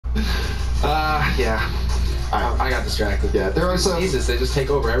Yeah. I got distracted. Yeah, there are some. Jesus, they just take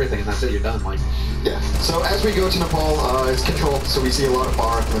over everything and that's it, you're done. Like, yeah. So as we go to Nepal, it's controlled, so we see a lot of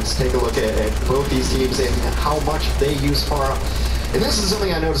Pharah. Let's take a look at both these teams and how much they use Pharah. And this is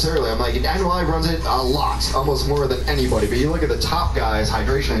something I noticed earlier. I'm like, Anwai runs it a lot, almost more than anybody. But you look at the top guys,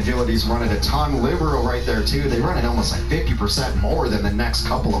 Hydration and Agility's running a ton. Liberal right there too. They run it almost like 50% more than the next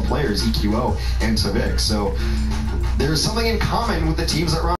couple of players, EQO and Civic. So there's something in common with the teams that run.